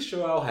 I'm pretty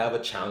sure I'll have a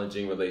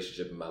challenging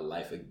relationship in my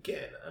life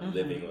again. I'm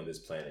living on this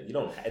planet.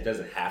 It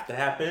doesn't have to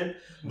happen,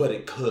 but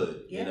it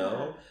could, you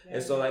know?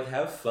 And so, like,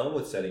 have fun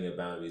with setting your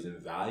boundaries and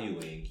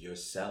valuing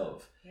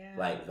yourself.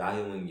 Like,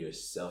 valuing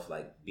yourself,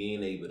 like,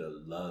 being able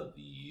to love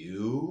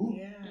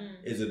you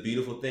is a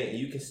beautiful thing. And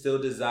you can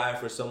still desire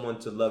for someone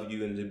to love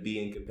you and to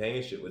be in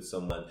companionship with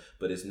someone,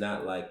 but it's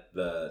not like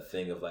the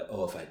thing of like,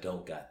 oh, if I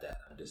don't got that,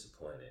 I'm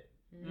disappointed.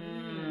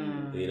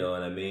 You know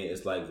what I mean?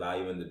 It's like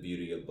valuing the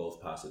beauty of both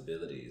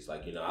possibilities.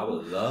 Like, you know, I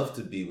would love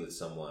to be with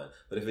someone,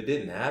 but if it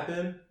didn't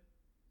happen,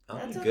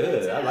 I'm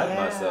good. I like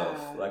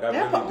myself. Like, I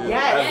really do.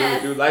 I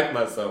really do like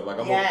myself. Like,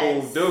 I'm a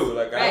cool dude.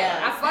 Like,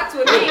 I fucks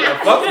with me. I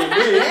fucks with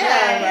me.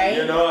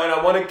 You know, and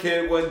I want a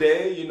kid one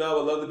day. You know, I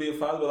would love to be a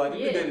father, but like,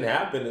 if it didn't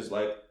happen, it's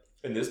like,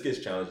 and this gets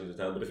challenging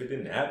sometimes, but if it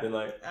didn't happen,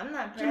 like, I'm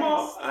not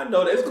Jamal, I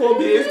know that it's gonna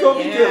be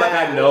good. Like,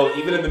 I know,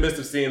 even in the midst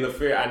of seeing the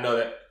fear, I know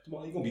that,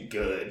 Jamal, you're gonna be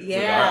good.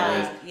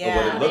 Regardless of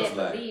what it looks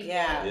like. You know?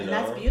 And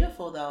that's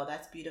beautiful, though.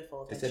 That's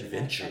beautiful. It's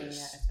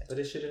adventurous, but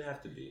it shouldn't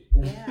have to be.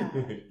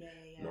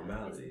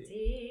 Normality.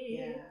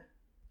 Yeah.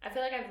 I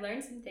feel like I've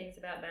learned some things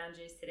about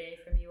boundaries today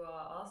from you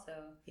all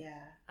also.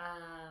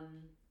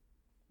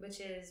 Which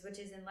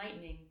is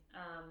enlightening.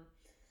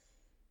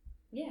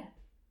 Yes,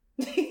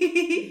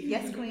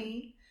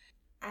 Queen.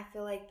 I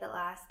feel like the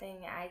last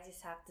thing I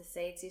just have to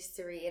say, just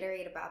to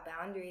reiterate about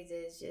boundaries,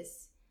 is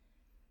just,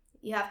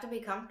 you have to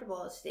be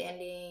comfortable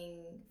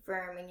standing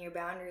firm in your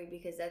boundary,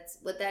 because that's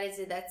what that is.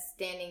 That's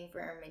standing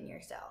firm in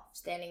yourself,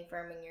 standing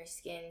firm in your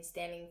skin,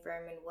 standing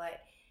firm in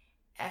what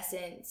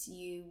essence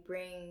you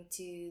bring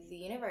to the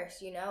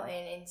universe, you know,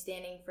 and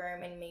standing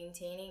firm and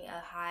maintaining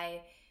a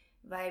high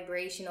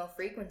vibrational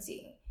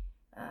frequency.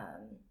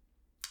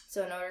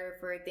 So in order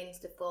for things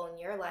to flow in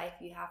your life,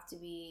 you have to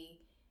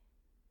be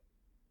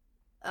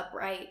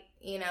upright,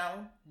 you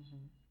know,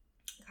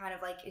 kind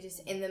of like just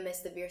in the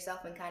midst of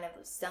yourself and kind of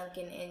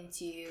sunken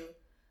into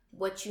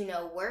what you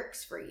know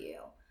works for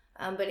you.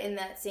 But in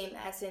that same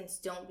essence,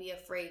 don't be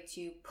afraid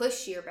to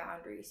push your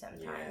boundaries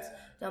sometimes.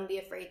 Don't be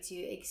afraid to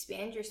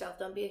expand yourself.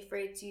 Don't be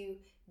afraid to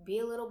be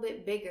a little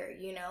bit bigger,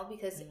 you know,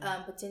 because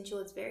potential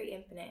is very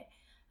infinite.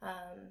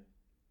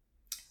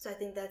 So I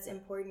think that's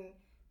important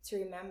to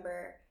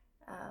remember.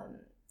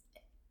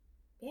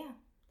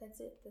 That's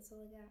it. That's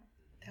all I got.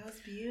 That was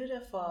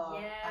beautiful.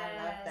 Yes. I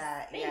love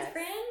that. Thanks,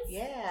 friends.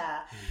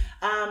 Yeah.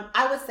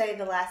 I would say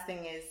the last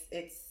thing is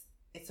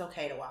it's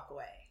okay to walk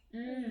away.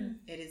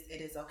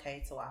 It is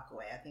okay to walk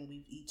away. I think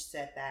we've each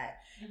said that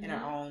in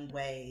our own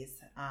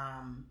ways.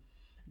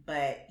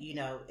 But you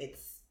know,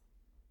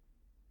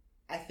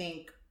 I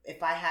think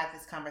if I have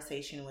this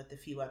conversation with a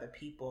few other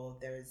people,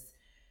 there's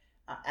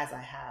as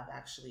I have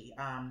actually,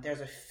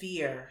 there's a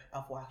fear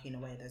of walking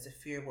away. There's a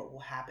fear of what will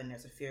happen.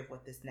 There's a fear of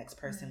what this next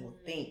person will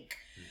think.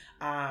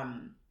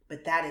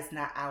 But that is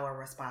not our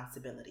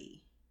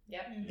responsibility.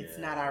 It's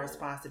not our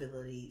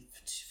responsibility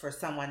for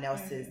someone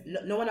else's,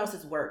 no one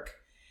else's work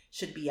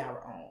should be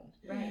our own.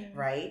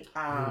 Right?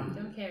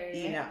 Don't carry it.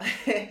 You know,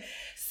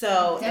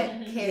 so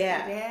don't carry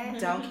it.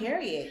 Don't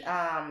carry it.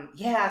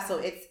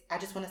 So I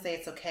just want to say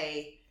it's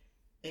okay.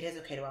 It is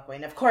okay to walk away.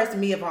 And of course,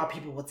 me of all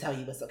people will tell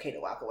you it's okay to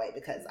walk away,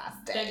 because I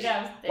stay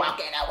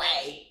walking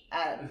away.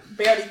 I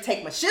barely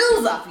take my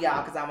shoes off,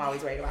 y'all, because I'm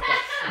always ready to walk away.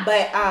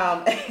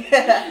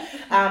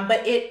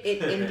 But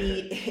it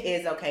indeed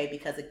is okay,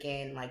 because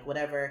again, like,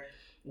 whatever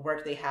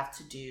work they have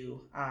to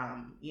do,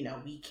 you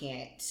know, we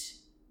can't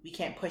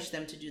push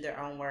them to do their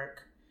own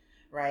work.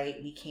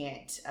 Right? We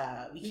can't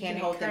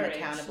hold them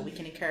accountable. We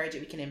can encourage it.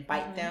 We can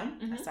invite them.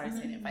 I started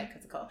saying invite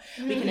because it's cold.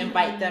 We can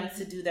invite them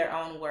to do their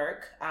own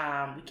work.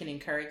 We can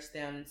encourage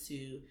them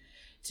to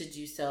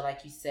do so,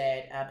 like you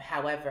said.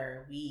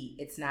 However,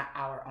 it's not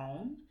our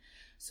own.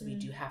 So we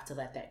do have to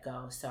let that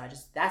go. So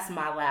that's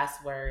my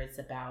last words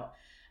about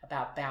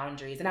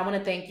boundaries. And I want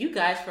to thank you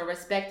guys for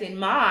respecting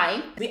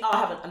mine. We all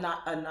have a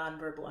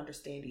nonverbal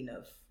understanding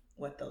of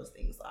what those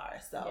things are.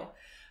 So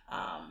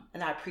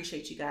and I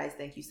appreciate you guys.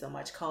 Thank you so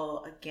much.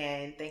 Cole,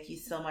 again, thank you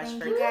so much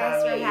for coming.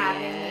 For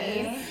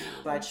having me.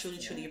 I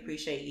truly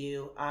appreciate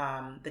you.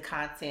 The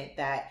content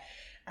that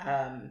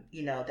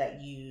you know,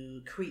 that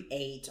you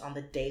create on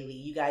the daily.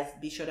 You guys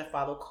be sure to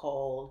follow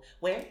Cole.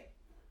 Where?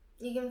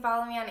 You can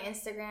follow me on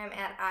Instagram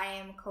at I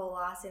am Cole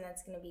Lawson.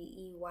 That's going to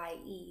be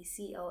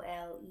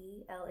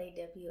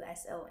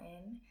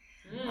EYECOLELAWSON.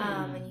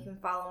 And you can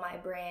follow my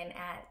brand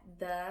at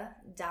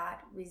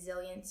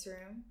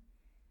the.resilienceroom.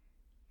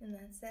 And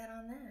that's that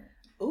on that.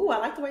 Ooh, I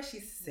like the way she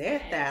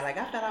said that. Like,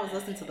 I thought I was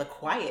listening to the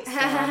Quiet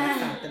Storm or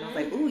something. I was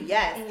like, ooh,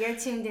 yes. And you're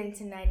tuned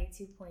into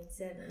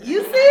 92.7.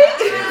 You see?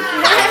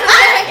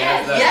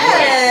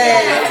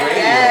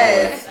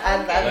 Yes. I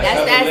love that.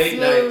 That's that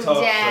smooth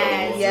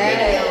jazz.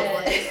 Yes.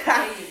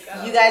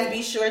 You guys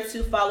be sure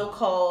to follow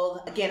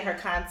Cole. Again, her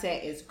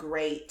content is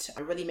great.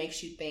 It really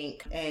makes you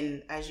think.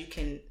 And as you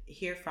can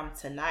hear from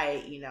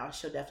tonight, you know,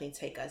 she'll definitely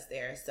take us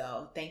there.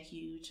 So thank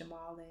you,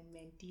 Jamal and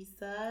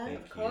Mandisa.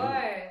 Of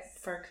course.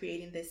 For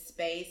creating this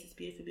space, this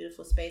beautiful,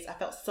 beautiful space. I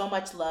felt so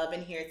much love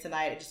in here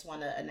tonight. I just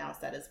want to announce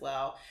that as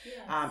well.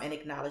 Yes. And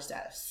acknowledge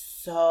that.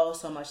 So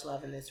much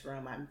love in this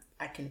room.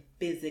 I can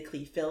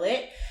physically feel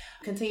it.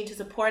 Continue to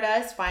support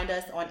us. Find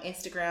us on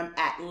Instagram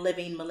at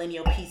Living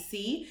Millennial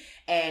PC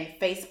and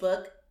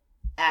Facebook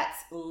at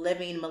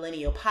Living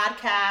Millennial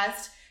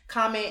Podcast.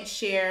 Comment,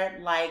 share,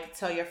 like,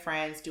 tell your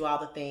friends, do all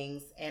the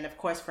things. And of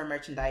course, for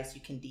merchandise,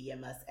 you can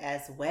DM us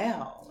as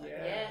well.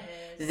 Yes.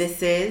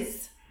 This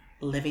is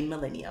Living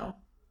Millennial.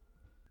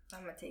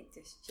 I'm going to take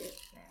this chip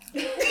now.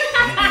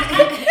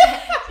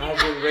 I've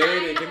been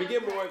waiting. Can we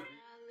get more?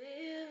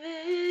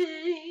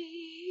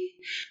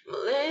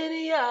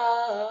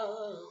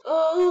 Millennial.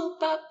 Oh,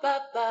 ba, ba,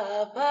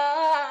 ba,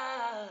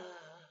 ba.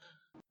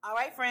 All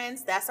right,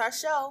 friends, that's our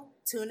show.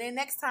 Tune in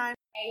next time.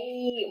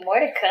 Hey, more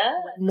to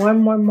come.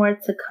 More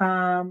to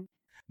come.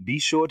 Be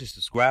sure to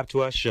subscribe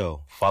to our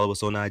show, follow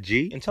us on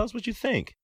IG, and tell us what you think.